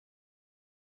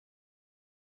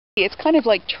It's kind of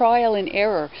like trial and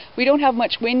error. We don't have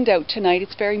much wind out tonight.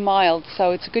 It's very mild,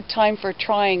 so it's a good time for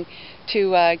trying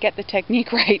to get the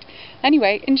technique right.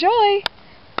 Anyway, enjoy!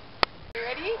 You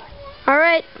ready?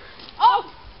 Alright.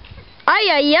 Oh! Ay,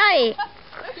 ay, ay!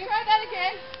 Let's try that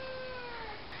again.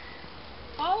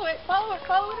 Follow it, follow it,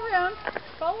 follow it around.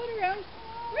 Follow it around.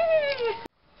 Whee!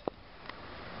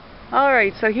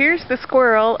 Alright, so here's the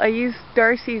squirrel. I used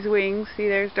Darcy's wings. See,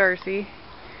 there's Darcy.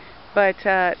 But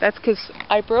that's because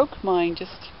I broke mine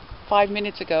just 5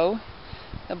 minutes ago.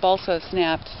 The balsa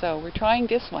snapped, so we're trying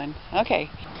this one. Okay,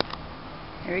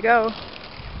 here we go.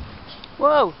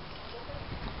 Whoa!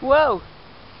 Whoa!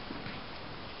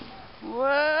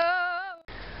 Whoa!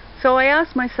 So I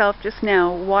asked myself just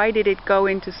now, why did it go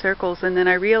into circles? And then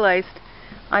I realized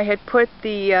I had put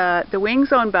the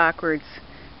wings on backwards.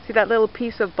 See that little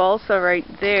piece of balsa right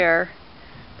there?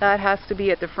 That has to be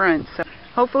at the front. So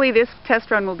hopefully this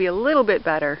test run will be a little bit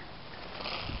better.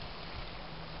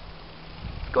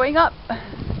 It's going up.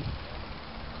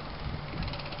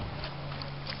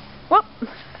 Whoop!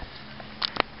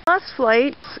 Last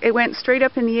flight, it went straight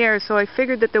up in the air, so I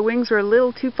figured that the wings were a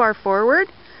little too far forward.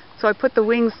 So I put the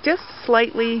wings just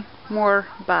slightly more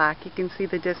back. You can see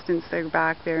the distance they're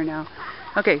back there now.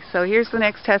 Okay, so here's the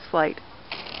next test flight.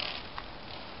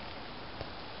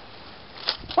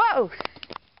 Whoa!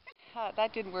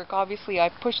 That didn't work. Obviously I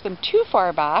pushed them too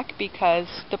far back because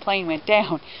the plane went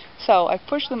down. So I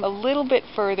pushed them a little bit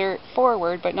further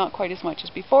forward, but not quite as much as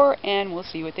before, and we'll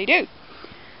see what they do.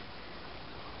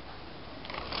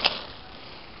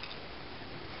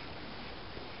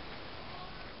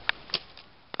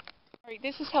 Alright,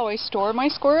 this is how I store my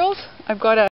squirrels. I've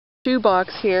got a shoe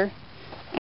box here.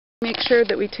 Make sure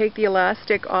that we take the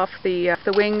elastic off the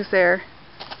wings there.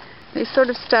 They sort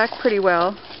of stack pretty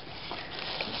well.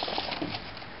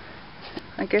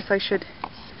 I guess I should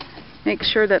make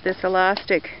sure that this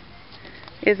elastic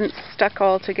isn't stuck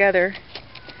all together.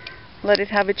 Let it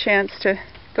have a chance to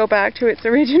go back to its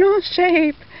original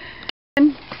shape.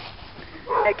 And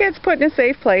it gets put in a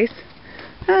safe place.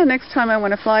 Next time I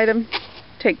want to fly them,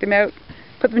 take them out,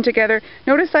 put them together.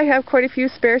 Notice I have quite a few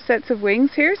spare sets of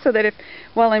wings here, so that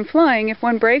while I'm flying, if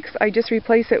one breaks, I just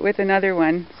replace it with another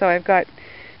one. So I've got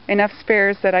enough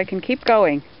spares that I can keep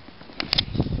going.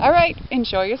 Alright,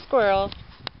 enjoy your squirrel.